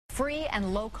free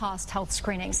and low-cost health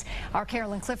screenings. Our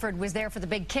Carolyn Clifford was there for the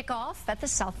big kickoff at the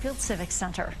Southfield Civic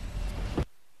Center.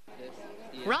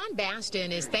 Ron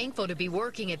Baston is thankful to be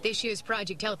working at this year's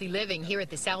Project Healthy Living here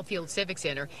at the Southfield Civic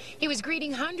Center. He was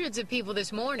greeting hundreds of people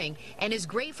this morning and is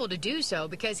grateful to do so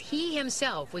because he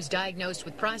himself was diagnosed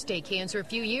with prostate cancer a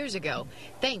few years ago,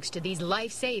 thanks to these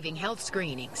life-saving health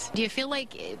screenings. Do you feel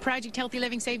like Project Healthy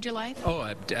Living saved your life?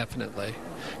 Oh, definitely,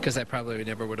 because I probably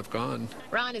never would have gone.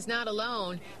 Ron is not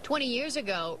alone. 20 years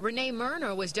ago, Renee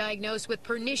Murner was diagnosed with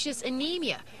pernicious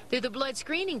anemia through the blood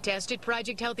screening test at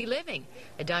Project Healthy Living,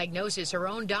 a diagnosis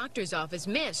her own doctor's office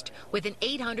missed with an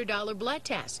 $800 blood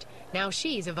test. Now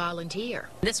she's a volunteer.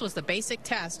 This was the basic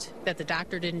test that the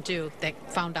doctor didn't do that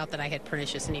found out that I had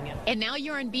pernicious anemia. And now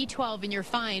you're on B12 and you're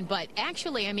fine, but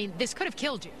actually, I mean, this could have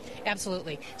killed you.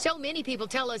 Absolutely. So many people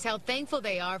tell us how thankful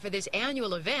they are for this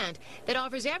annual event that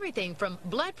offers everything from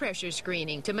blood pressure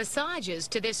screening to massages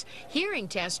to this hearing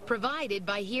test provided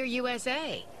by Hear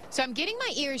USA. So I'm getting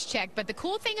my ears checked, but the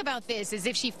cool thing about this is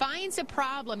if she finds a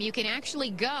problem, you can actually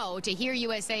go to Hear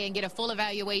USA and get a full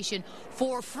evaluation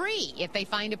for free if they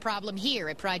find a problem here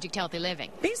at Project Healthy Living.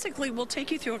 Basically, we'll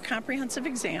take you through a comprehensive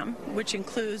exam, which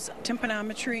includes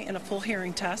tympanometry and a full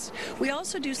hearing test. We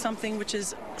also do something which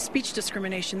is speech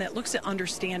discrimination that looks at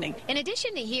understanding. In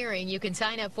addition to hearing, you can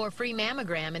sign up for a free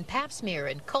mammogram and pap smear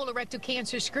and colorectal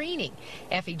cancer screening.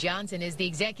 Effie Johnson is the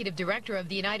executive director of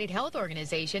the United Health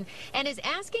Organization and is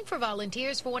asking for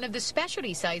volunteers for one of the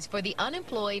specialty sites for the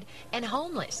unemployed and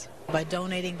homeless. By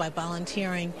donating, by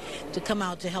volunteering to come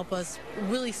out to help us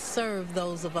really serve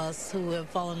those of us who have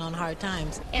fallen on hard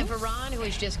times. And for Ron, who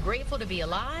is just grateful to be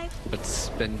alive. It's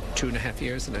been 2.5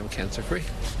 years and I'm cancer-free.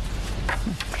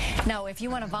 Now, if you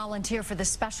want to volunteer for the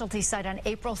specialty site on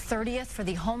April 30th for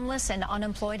the homeless and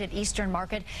unemployed at Eastern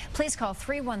Market, please call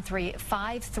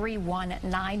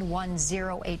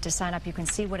 313-531-9108 to sign up. You can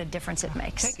see what a difference it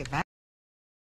makes. Take advantage.